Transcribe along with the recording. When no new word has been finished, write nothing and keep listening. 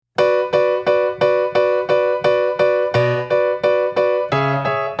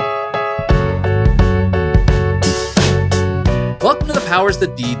Powers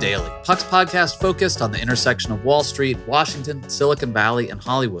That Be Daily, Puck's podcast focused on the intersection of Wall Street, Washington, Silicon Valley, and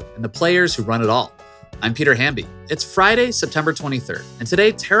Hollywood, and the players who run it all. I'm Peter Hamby. It's Friday, September 23rd, and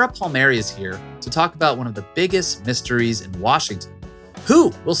today Tara Palmieri is here to talk about one of the biggest mysteries in Washington.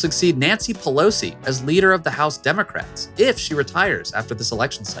 Who will succeed Nancy Pelosi as leader of the House Democrats if she retires after this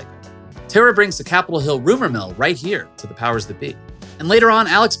election cycle? Tara brings the Capitol Hill rumor mill right here to the Powers That Be. And later on,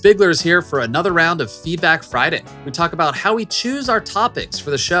 Alex Bigler is here for another round of Feedback Friday. We talk about how we choose our topics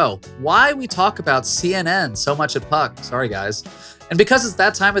for the show, why we talk about CNN so much at Puck. Sorry, guys. And because it's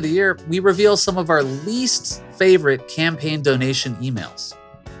that time of the year, we reveal some of our least favorite campaign donation emails.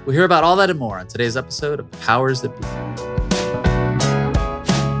 We'll hear about all that and more on today's episode of Powers That Be.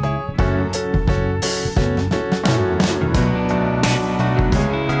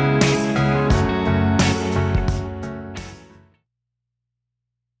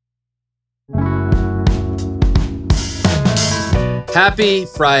 Happy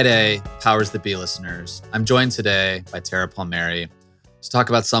Friday, Powers That Be listeners. I'm joined today by Tara Palmieri to talk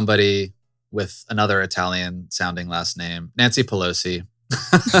about somebody with another Italian-sounding last name, Nancy Pelosi.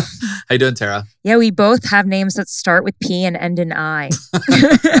 How you doing, Tara? Yeah, we both have names that start with P and end in I.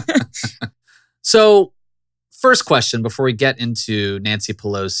 So, first question before we get into Nancy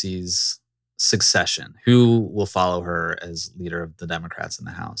Pelosi's succession, who will follow her as leader of the Democrats in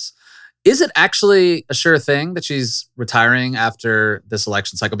the House? Is it actually a sure thing that she's retiring after this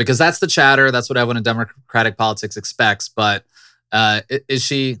election cycle? Because that's the chatter. That's what everyone in Democratic politics expects. But is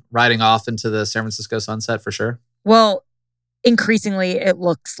she riding off into the San Francisco sunset for sure? Well, increasingly, it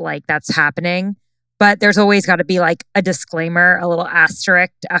looks like that's happening. But there's always got to be like a disclaimer, a little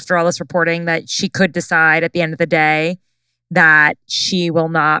asterisk after all this reporting that she could decide at the end of the day that she will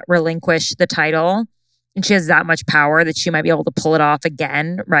not relinquish the title. And she has that much power that she might be able to pull it off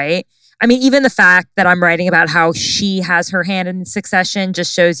again, right? I mean, even the fact that I'm writing about how she has her hand in succession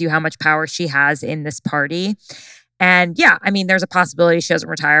just shows you how much power she has in this party. And yeah, I mean, there's a possibility she doesn't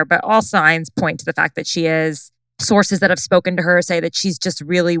retire, but all signs point to the fact that she is. Sources that have spoken to her say that she's just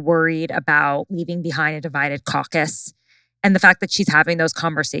really worried about leaving behind a divided caucus. And the fact that she's having those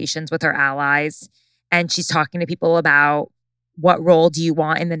conversations with her allies and she's talking to people about what role do you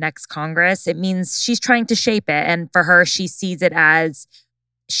want in the next Congress, it means she's trying to shape it. And for her, she sees it as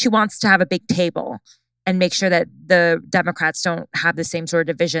she wants to have a big table and make sure that the Democrats don't have the same sort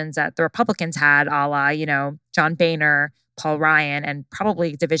of divisions that the Republicans had, a la, John Boehner, Paul Ryan, and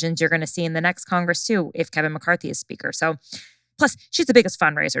probably divisions you're going to see in the next Congress too, if Kevin McCarthy is speaker. So plus, she's the biggest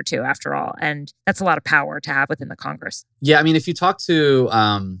fundraiser too, after all. And that's a lot of power to have within the Congress. Yeah, I mean, if you talk to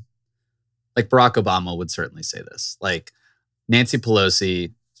like Barack Obama would certainly say this. Like Nancy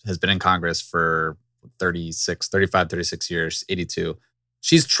Pelosi has been in Congress for 35, 36 years, 82.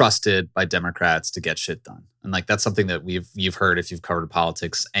 She's trusted by Democrats to get shit done. And like that's something that you've heard if you've covered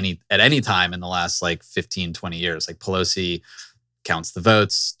politics at any time in the last like 15, 20 years. Like Pelosi counts the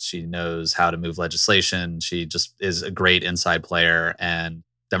votes. She knows how to move legislation. She just is a great inside player and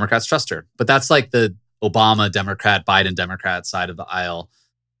Democrats trust her. But that's like the Obama Democrat, Biden Democrat side of the aisle.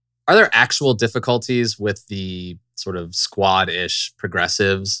 Are there actual difficulties with the sort of squad-ish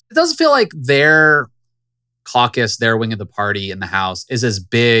progressives? It doesn't feel like their caucus, their wing of the party in the House is as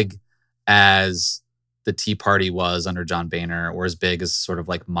big as the Tea Party was under John Boehner, or as big as sort of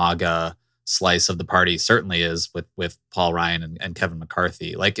like MAGA slice of the party certainly is with Paul Ryan and Kevin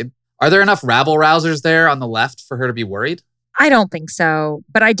McCarthy. Are there enough rabble-rousers there on the left for her to be worried? I don't think so.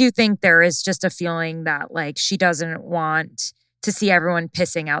 But I do think there is just a feeling that like she doesn't want to see everyone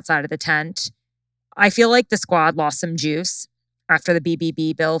pissing outside of the tent. I feel like the squad lost some juice after the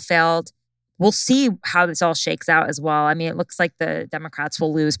BBB bill failed. We'll see how this all shakes out as well. I mean, it looks like the Democrats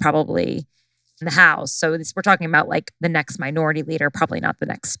will lose probably in the House. So we're talking about like the next minority leader, probably not the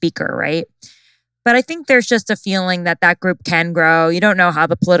next speaker, right? But I think there's just a feeling that that group can grow. You don't know how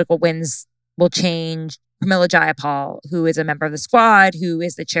the political winds will change. Pramila Jayapal, who is a member of the squad, who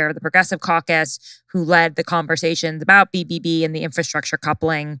is the chair of the Progressive Caucus, who led the conversations about BBB and the infrastructure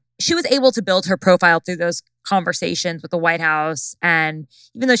coupling. She was able to build her profile through those conversations with the White House. And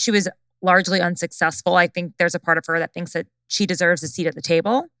even though she was largely unsuccessful, I think there's a part of her that thinks that she deserves a seat at the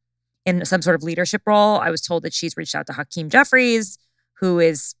table in some sort of leadership role. I was told that she's reached out to Hakeem Jeffries, who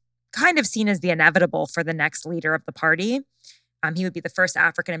is kind of seen as the inevitable for the next leader of the party. He would be the first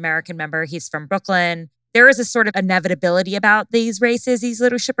African-American member. He's from Brooklyn. There is a sort of inevitability about these races, these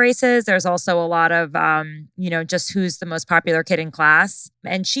leadership races. There's also a lot of, just who's the most popular kid in class.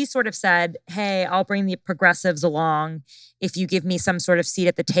 And she sort of said, hey, I'll bring the progressives along if you give me some sort of seat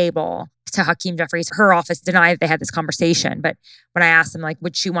at the table. to Hakeem Jeffries. Her office denied they had this conversation. But when I asked them, like,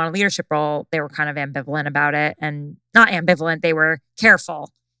 would she want a leadership role? They were kind of ambivalent about it. And not ambivalent, they were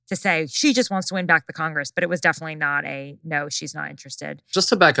careful to say she just wants to win back the Congress. But it was definitely not a no, she's not interested. Just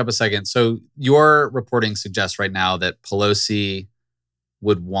to back up a second. So your reporting suggests right now that Pelosi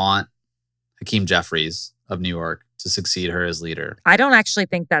would want Hakeem Jeffries of New York to succeed her as leader. I don't actually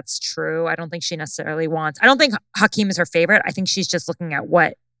think that's true. I don't think she necessarily wants. I don't think Hakeem is her favorite. I think she's just looking at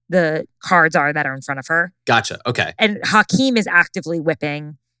what the cards are that are in front of her. Gotcha. Okay. And Hakeem is actively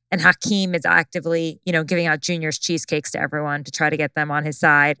whipping, and Hakeem is actively, giving out Junior's cheesecakes to everyone to try to get them on his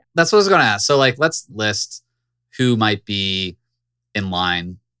side. That's what I was going to ask. So, let's list who might be in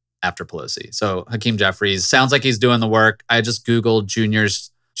line after Pelosi. So, Hakeem Jeffries sounds like he's doing the work. I just Googled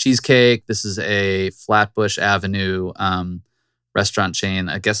Junior's cheesecake. This is a Flatbush Avenue restaurant chain.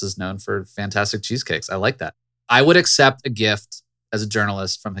 I guess is known for fantastic cheesecakes. I like that. I would accept a gift as a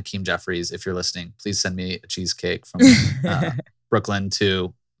journalist from Hakeem Jeffries. If you're listening, please send me a cheesecake from Brooklyn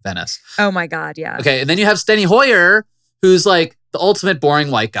to Venice. Oh my God, yeah. Okay, and then you have Steny Hoyer, who's like the ultimate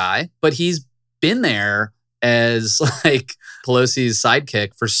boring white guy, but he's been there as like Pelosi's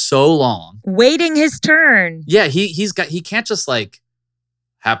sidekick for so long. Waiting his turn. Yeah, he can't just like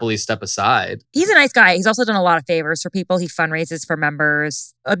happily step aside. He's a nice guy. He's also done a lot of favors for people. He fundraises for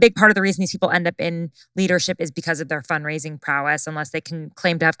members. A big part of the reason these people end up in leadership is because of their fundraising prowess, unless they can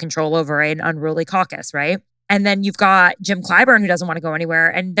claim to have control over an unruly caucus, right? And then you've got Jim Clyburn, who doesn't want to go anywhere.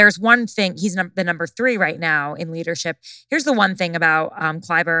 And there's one thing, he's the number 3 right now in leadership. Here's the one thing about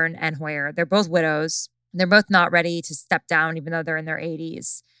Clyburn and Hoyer. They're both widows. They're both not ready to step down, even though they're in their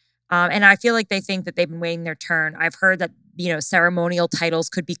 80s. And I feel like they think that they've been waiting their turn. I've heard that, ceremonial titles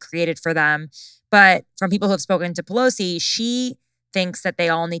could be created for them. But from people who have spoken to Pelosi, she thinks that they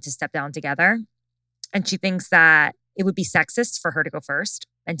all need to step down together. And she thinks that it would be sexist for her to go first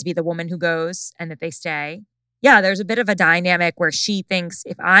and to be the woman who goes and that they stay. Yeah, there's a bit of a dynamic where she thinks,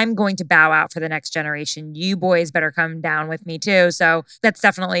 if I'm going to bow out for the next generation, you boys better come down with me too. So that's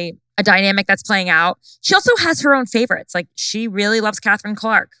definitely a dynamic that's playing out. She also has her own favorites. Like, she really loves Catherine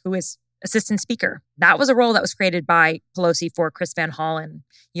Clark, who is assistant speaker. That was a role that was created by Pelosi for Chris Van Hollen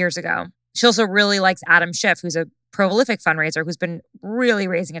years ago. She also really likes Adam Schiff, who's a prolific fundraiser who's been really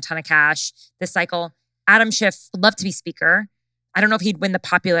raising a ton of cash this cycle. Adam Schiff would love to be speaker. I don't know if he'd win the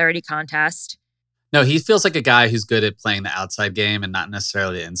popularity contest. No, he feels like a guy who's good at playing the outside game and not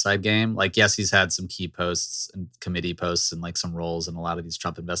necessarily the inside game. Like, yes, he's had some key posts and committee posts and like some roles in a lot of these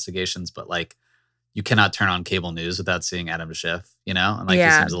Trump investigations, but like, you cannot turn on cable news without seeing Adam Schiff, And like,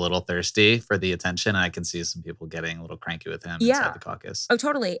 he seems a little thirsty for the attention. And I can see some people getting a little cranky with him inside the caucus. Oh,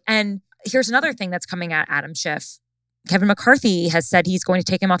 totally. And here's another thing that's coming at Adam Schiff. Kevin McCarthy has said he's going to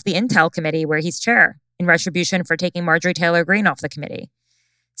take him off the Intel committee where he's chair in retribution for taking Marjorie Taylor Greene off the committee.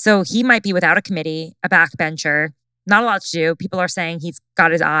 So he might be without a committee, a backbencher, not a lot to do. People are saying he's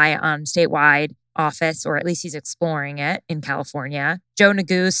got his eye on statewide office, or at least he's exploring it in California. Joe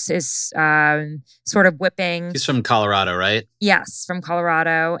Neguse is sort of whipping. He's from Colorado, right? Yes, from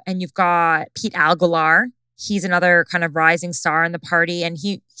Colorado. And you've got Pete Aguilar. He's another kind of rising star in the party, and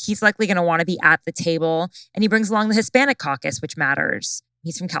he's likely going to want to be at the table. And he brings along the Hispanic caucus, which matters.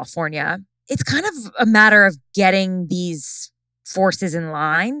 He's from California. It's kind of a matter of getting these forces in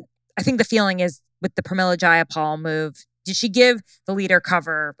line. I think the feeling is with the Pramila Jayapal move, did she give the leader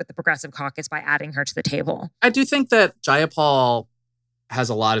cover with the Progressive Caucus by adding her to the table? I do think that Jayapal has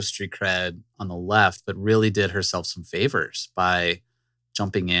a lot of street cred on the left, but really did herself some favors by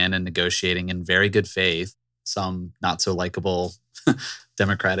jumping in and negotiating in very good faith some not so likable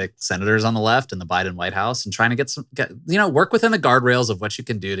Democratic senators on the left in the Biden White House and trying to work within the guardrails of what you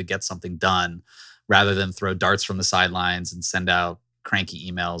can do to get something done rather than throw darts from the sidelines and send out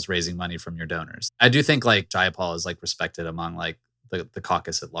cranky emails raising money from your donors. I do think like Jayapal is like respected among like the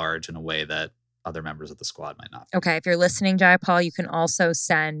caucus at large in a way that other members of the squad might not. Okay, if you're listening, Jayapal, you can also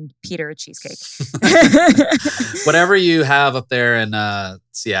send Peter a cheesecake. Whatever you have up there in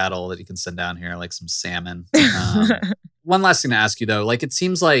Seattle that you can send down here, like some salmon. One last thing to ask you though, like it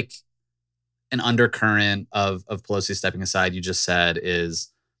seems like an undercurrent of Pelosi stepping aside, you just said,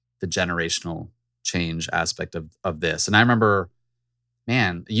 is the generational change aspect of this. And I remember,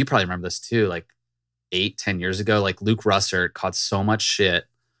 man, you probably remember this too, like 8-10 years ago, like Luke Russert caught so much shit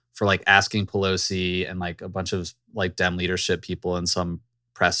for like asking Pelosi and like a bunch of like Dem leadership people in some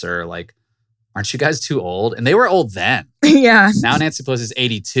presser, like, aren't you guys too old? And they were old then. Yeah. Now Nancy Pelosi's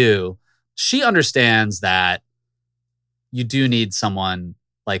 82. She understands that you do need someone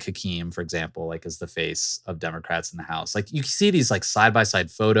like Hakeem, for example, like as the face of Democrats in the House. Like you see these like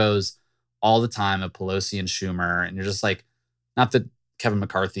side-by-side photos all the time of Pelosi and Schumer, and you're just like, not that Kevin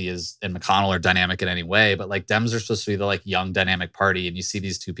McCarthy and McConnell are dynamic in any way, but like Dems are supposed to be the like young dynamic party, and you see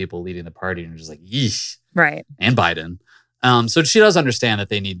these two people leading the party, and you're just like, yeesh. Right. And Biden. So she does understand that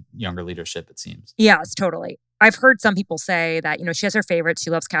they need younger leadership, it seems. Yes, totally. I've heard some people say that, she has her favorites. She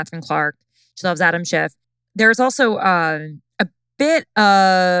loves Catherine Clark. She loves Adam Schiff. There's also a bit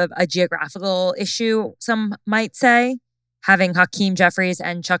of a geographical issue, some might say, having Hakeem Jeffries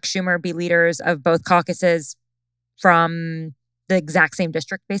and Chuck Schumer be leaders of both caucuses from the exact same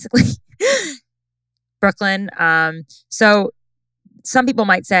district, basically, Brooklyn. So some people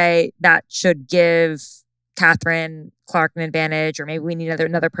might say that should give Catherine Clark an advantage, or maybe we need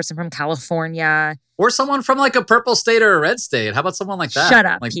another person from California. Or someone from like a purple state or a red state. How about someone like that? Shut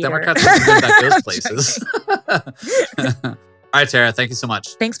up, like Peter. Democrats are good at those places. All right, Tara, thank you so much.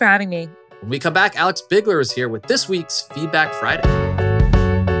 Thanks for having me. When we come back, Alex Bigler is here with this week's Feedback Friday.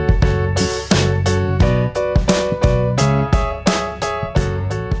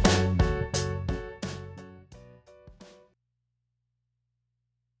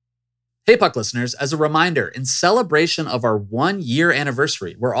 Hey, Puck listeners, as a reminder, in celebration of our 1-year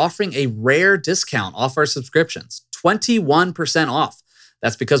anniversary, we're offering a rare discount off our subscriptions, 21% off.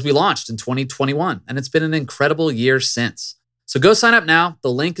 That's because we launched in 2021, and it's been an incredible year since. So go sign up now.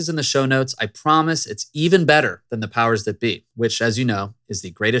 The link is in the show notes. I promise it's even better than the powers that be, which, as you know, is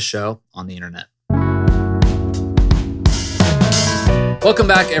the greatest show on the internet. Welcome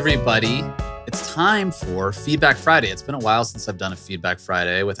back, everybody. It's time for Feedback Friday. It's been a while since I've done a Feedback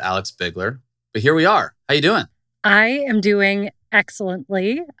Friday with Alex Bigler, but here we are. How you doing? I am doing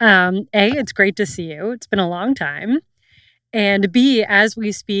excellently. It's great to see you. It's been a long time. And B, as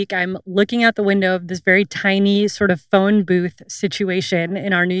we speak, I'm looking out the window of this very tiny sort of phone booth situation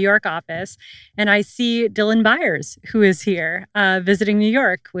in our New York office, and I see Dylan Byers, who is here visiting New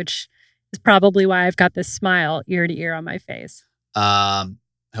York, which is probably why I've got this smile ear to ear on my face.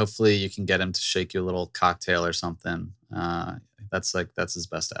 Hopefully you can get him to shake you a little cocktail or something. That's his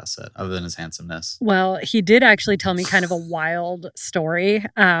best asset, other than his handsomeness. Well, he did actually tell me kind of a wild story,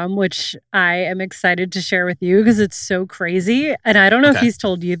 which I am excited to share with you because it's so crazy. And I don't know if he's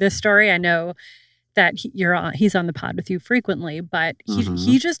told you this story. I know that he's on the pod with you frequently, but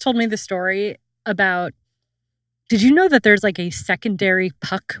he just told me the story about, did you know that there's like a secondary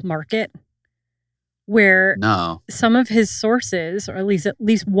puck market? Where some of his sources, or at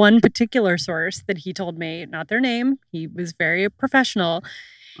least one particular source that he told me, not their name, he was very professional,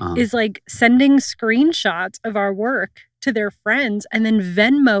 is like sending screenshots of our work to their friends and then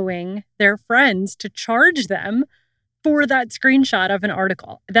Venmoing their friends to charge them for that screenshot of an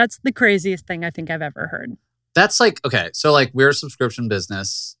article. That's the craziest thing I think I've ever heard. That's like, okay, so like we're a subscription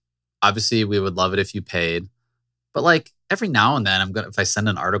business. Obviously, we would love it if you paid. But like every now and then, if I send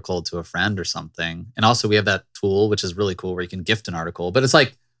an article to a friend or something, and also we have that tool, which is really cool, where you can gift an article. But it's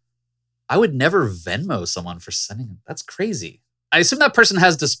like, I would never Venmo someone for sending them. That's crazy. I assume that person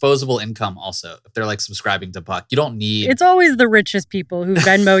has disposable income also, if they're like subscribing to Puck. You don't need... It's always the richest people who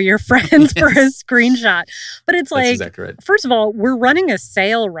Venmo your friends for a screenshot. But it's like, exactly right. First of all, we're running a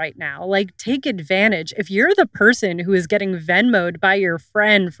sale right now. Like, take advantage. If you're the person who is getting Venmoed by your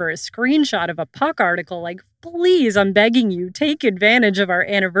friend for a screenshot of a Puck article, like, please, I'm begging you, take advantage of our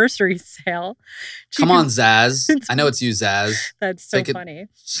anniversary sale. Come on, Zaz. I know it's you, Zaz. That's so funny.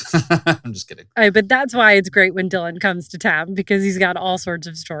 I'm just kidding. But that's why it's great when Dylan comes to town, because he's got all sorts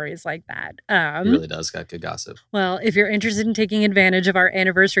of stories like that. He really does got good gossip. Well, if you're interested in taking advantage of our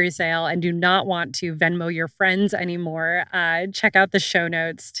anniversary sale and do not want to Venmo your friends anymore, check out the show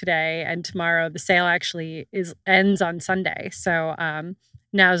notes today and tomorrow. The sale actually ends on Sunday. So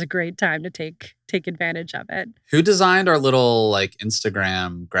now is a great time to take advantage of it. Who designed our little like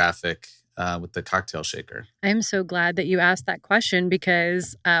Instagram graphic with the cocktail shaker? I'm so glad that you asked that question,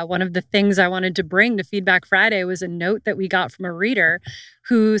 because one of the things I wanted to bring to Feedback Friday was a note that we got from a reader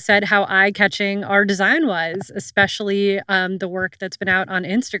who said how eye-catching our design was, especially the work that's been out on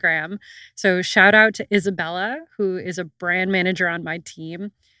Instagram. So shout out to Isabella, who is a brand manager on my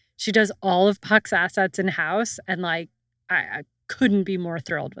team. She does all of Puck's assets in-house, and like I couldn't be more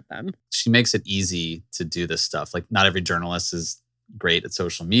thrilled with them. She makes it easy to do this stuff. Like, not every journalist is great at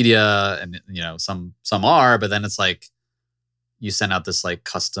social media, and some are, but then it's like you send out this like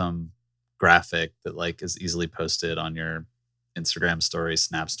custom graphic that like is easily posted on your Instagram story,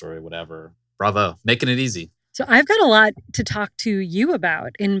 Snap story, whatever. Bravo, making it easy. So I've got a lot to talk to you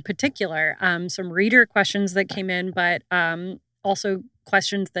about, in particular, some reader questions that came in, but also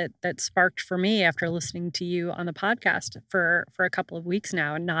questions that sparked for me after listening to you on the podcast for a couple of weeks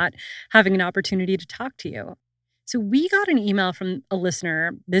now and not having an opportunity to talk to you. So we got an email from a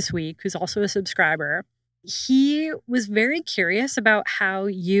listener this week who's also a subscriber, He was very curious about how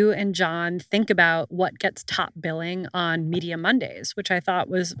you and John think about what gets top billing on Media Mondays, which I thought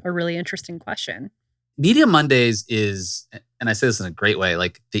was a really interesting question. Media Mondays is, and I say this in a great way,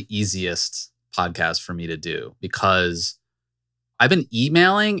 like the easiest podcast for me to do because I've been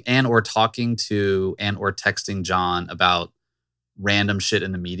emailing and or talking to and or texting John about random shit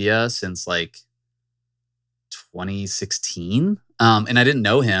in the media since like 2016. And I didn't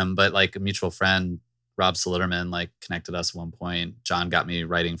know him, but like a mutual friend, Rob Siliterman, like connected us at one point. John got me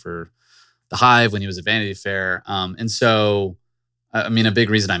writing for The Hive when he was at Vanity Fair. And so, I mean, a big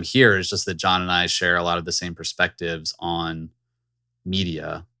reason I'm here is just that John and I share a lot of the same perspectives on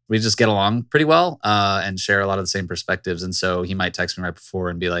media. We just get along pretty well and share a lot of the same perspectives. And so he might text me right before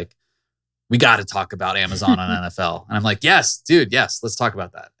and be like, we got to talk about Amazon on NFL. And I'm like, yes, dude, yes, let's talk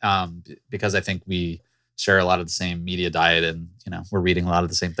about that. Because I think we share a lot of the same media diet and, we're reading a lot of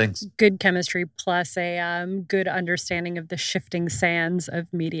the same things. Good chemistry plus a good understanding of the shifting sands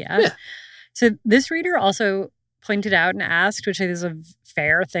of media. Yeah. So this reader also pointed out and asked, which is a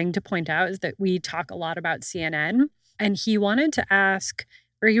fair thing to point out, is that we talk a lot about CNN. And he wanted to ask,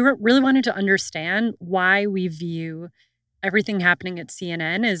 or he really wanted to understand why we view everything happening at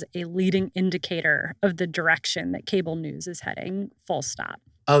CNN as a leading indicator of the direction that cable news is heading, full stop.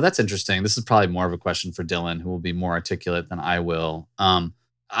 Oh, that's interesting. This is probably more of a question for Dylan, who will be more articulate than I will.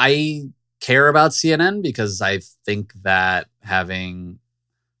 I care about CNN because I think that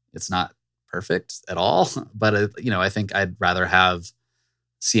it's not perfect at all, but I think I'd rather have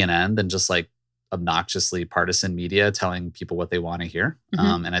CNN than just like obnoxiously partisan media telling people what they want to hear.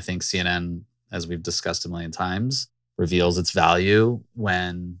 Mm-hmm. And I think CNN, as we've discussed a million times, reveals its value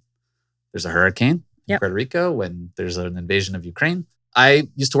when there's a hurricane in Puerto Rico, when there's an invasion of Ukraine. I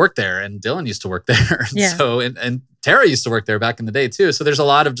used to work there and Dylan used to work there. Yeah. So, and Tara used to work there back in the day too. So there's a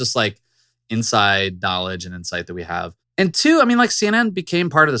lot of just like inside knowledge and insight that we have. And two, I mean, like CNN became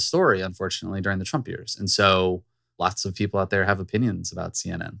part of the story, unfortunately, during the Trump years. And so lots of people out there have opinions about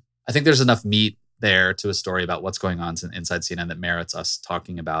CNN. I think there's enough meat there to a story about what's going on inside CNN that merits us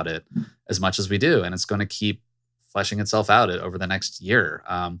talking about it as much as we do. And it's going to keep fleshing itself out over the next year.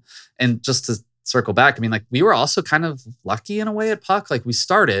 And just to circle back, I mean, like we were also kind of lucky in a way at Puck. Like we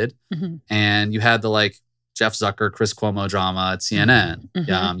started and you had the like Jeff Zucker, Chris Cuomo drama at CNN.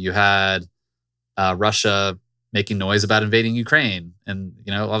 Mm-hmm. You had Russia making noise about invading Ukraine. And,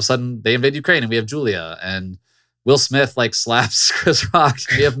 all of a sudden they invade Ukraine and we have Julia and Will Smith like slaps Chris Rock.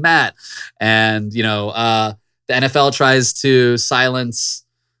 And we have Matt. And, the NFL tries to silence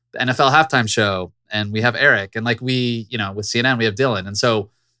the NFL halftime show and we have Eric. And like we, with CNN, we have Dylan. And so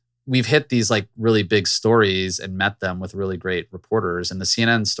we've hit these like really big stories and met them with really great reporters. And the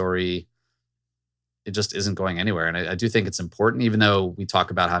CNN story, it just isn't going anywhere. And I do think it's important, even though we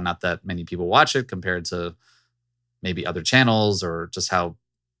talk about how not that many people watch it compared to maybe other channels or just how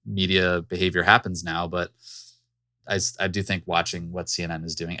media behavior happens now. But I do think watching what CNN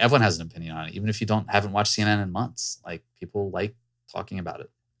is doing, everyone has an opinion on it. Even if you haven't watched CNN in months, like people like talking about it.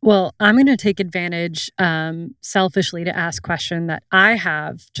 Well, I'm going to take advantage selfishly to ask a question that I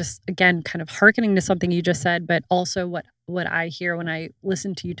have, just again, kind of hearkening to something you just said, but also what I hear when I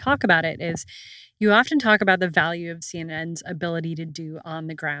listen to you talk about it is you often talk about the value of CNN's ability to do on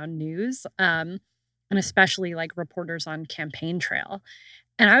the ground news, and especially like reporters on campaign trail.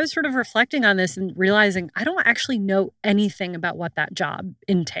 And I was sort of reflecting on this and realizing I don't actually know anything about what that job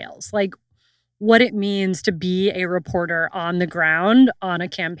entails. Like what it means to be a reporter on the ground on a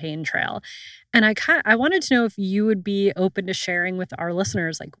campaign trail. And I wanted to know if you would be open to sharing with our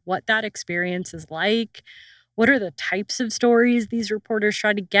listeners like what that experience is like. What are the types of stories these reporters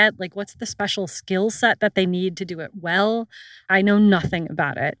try to get? Like what's the special skill set that they need to do it well? I know nothing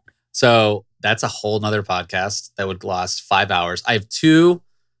about it. So that's a whole nother podcast that would last 5 hours. I have 2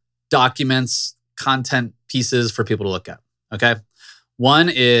 documents, content pieces for people to look at. Okay.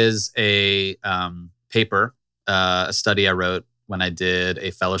 One is a paper, a study I wrote when I did a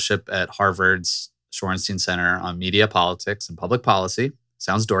fellowship at Harvard's Shorenstein Center on media politics and public policy.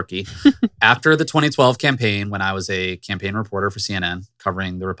 Sounds dorky. After the 2012 campaign, when I was a campaign reporter for CNN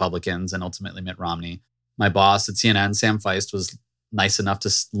covering the Republicans and ultimately Mitt Romney, my boss at CNN, Sam Feist, was nice enough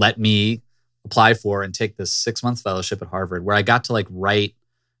to let me apply for and take this 6-month fellowship at Harvard where I got to like write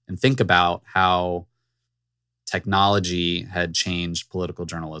and think about how technology had changed political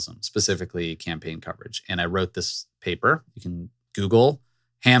journalism, specifically campaign coverage. And I wrote this paper. You can Google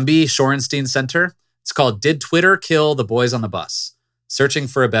Hamby Shorenstein Center. It's called Did Twitter Kill the Boys on the Bus? Searching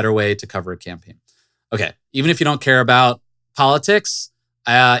for a better way to cover a campaign. Okay, even if you don't care about politics,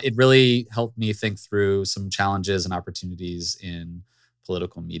 it really helped me think through some challenges and opportunities in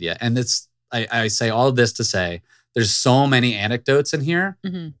political media. And I say all of this to say there's so many anecdotes in here.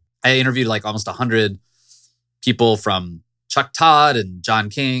 Mm-hmm. I interviewed like almost 100 people from Chuck Todd and John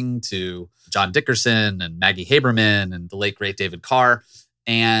King to John Dickerson and Maggie Haberman and the late, great David Carr.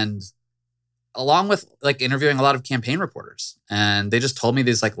 And along with like interviewing a lot of campaign reporters. And they just told me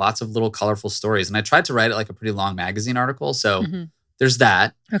these like lots of little colorful stories. And I tried to write it like a pretty long magazine article. So there's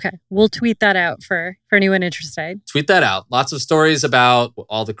that. Okay. We'll tweet that out for anyone interested. Tweet that out. Lots of stories about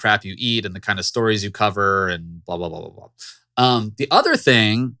all the crap you eat and the kind of stories you cover and blah, blah, blah, blah, blah. The other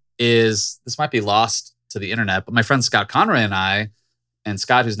thing is, this might be lost to the internet, but my friend Scott Conroy and I, and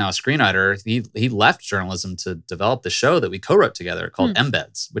Scott, who's now a screenwriter, he left journalism to develop the show that we co-wrote together called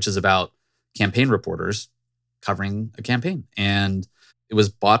Embeds, which is about campaign reporters covering a campaign. And it was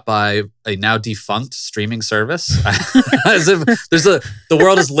bought by a now defunct streaming service. As if the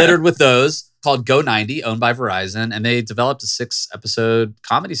world is littered with those, called Go90, owned by Verizon. And they developed a 6-episode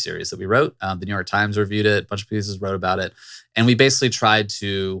comedy series that we wrote. The New York Times reviewed it. A bunch of pieces wrote about it. And we basically tried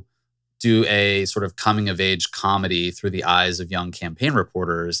to do a sort of coming of age comedy through the eyes of young campaign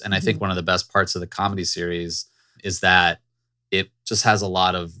reporters. And I think one of the best parts of the comedy series is that it just has a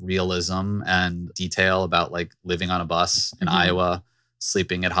lot of realism and detail about like living on a bus in Iowa,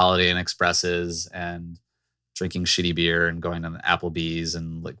 sleeping at Holiday Inn Expresses and drinking shitty beer and going to Applebee's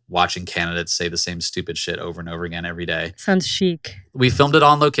and like watching candidates say the same stupid shit over and over again every day. Sounds chic. We filmed it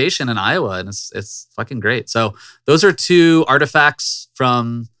on location in Iowa and it's fucking great. So those are 2 artifacts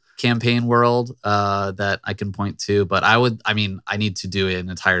from campaign world that I can point to. But I need to do an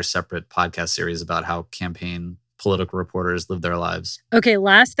entire separate podcast series about how campaign political reporters live their lives. Okay,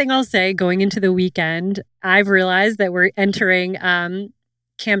 last thing I'll say, going into the weekend, I've realized that we're entering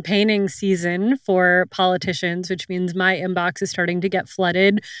campaigning season for politicians, which means my inbox is starting to get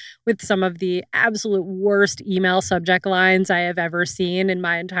flooded with some of the absolute worst email subject lines I have ever seen in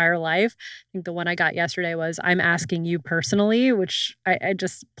my entire life. I think the one I got yesterday was, "I'm asking you personally," which I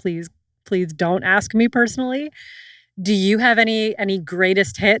just, please don't ask me personally. Do you have any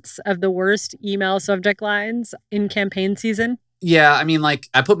greatest hits of the worst email subject lines in campaign season? Yeah, I mean, like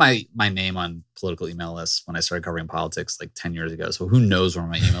I put my name on political email lists when I started covering politics like 10 years ago. So who knows where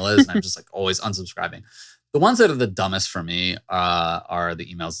my email is? And I'm just like always unsubscribing. The ones that are the dumbest for me are the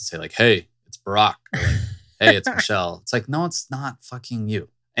emails that say like, "Hey, it's Barack," or like, "Hey, it's Michelle." It's like, no, it's not fucking you.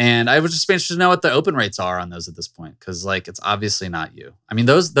 And I would just be interested to know what the open rates are on those at this point. Cause like, it's obviously not you. I mean,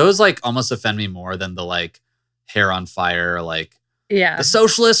 those like almost offend me more than the like hair on fire, like, yeah, "The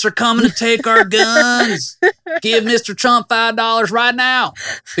socialists are coming to take our guns. Give Mr. Trump $5 right now."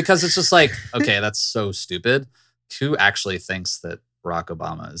 Because it's just like, okay, that's so stupid. Who actually thinks that Barack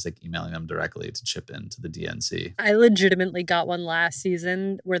Obama is like emailing them directly to chip into the DNC? I legitimately got one last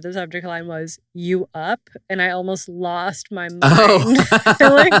season where the subject line was "You up?" and I almost lost my mind.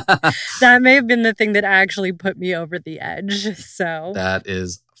 Like, that may have been the thing that actually put me over the edge. So that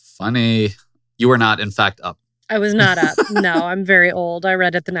is funny. You were not, in fact, up. I was not up. No, I'm very old. I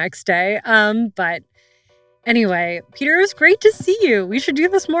read it the next day. But anyway, Peter, it was great to see you. We should do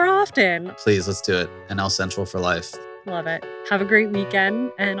this more often. Please, let's do it. NL Central for life. Love it. Have a great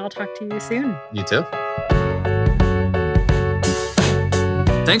weekend, and I'll talk to you soon. You too.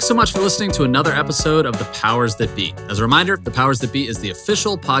 Thanks so much for listening to another episode of The Powers That Be. As a reminder, The Powers That Be is the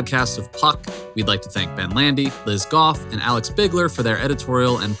official podcast of Puck. We'd like to thank Ben Landy, Liz Goff, and Alex Bigler for their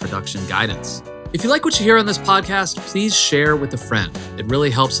editorial and production guidance. If you like what you hear on this podcast, please share with a friend. It really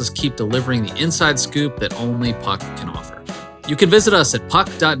helps us keep delivering the inside scoop that only Puck can offer. You can visit us at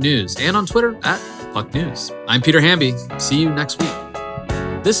puck.news and on Twitter @PuckNews. I'm Peter Hamby. See you next week.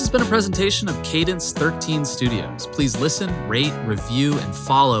 This has been a presentation of Cadence 13 Studios. Please listen, rate, review, and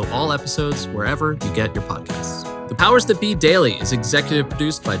follow all episodes wherever you get your podcasts. The Powers That Be Daily is executive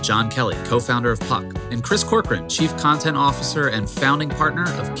produced by John Kelly, co-founder of Puck, and Chris Corcoran, chief content officer and founding partner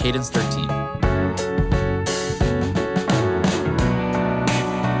of Cadence 13.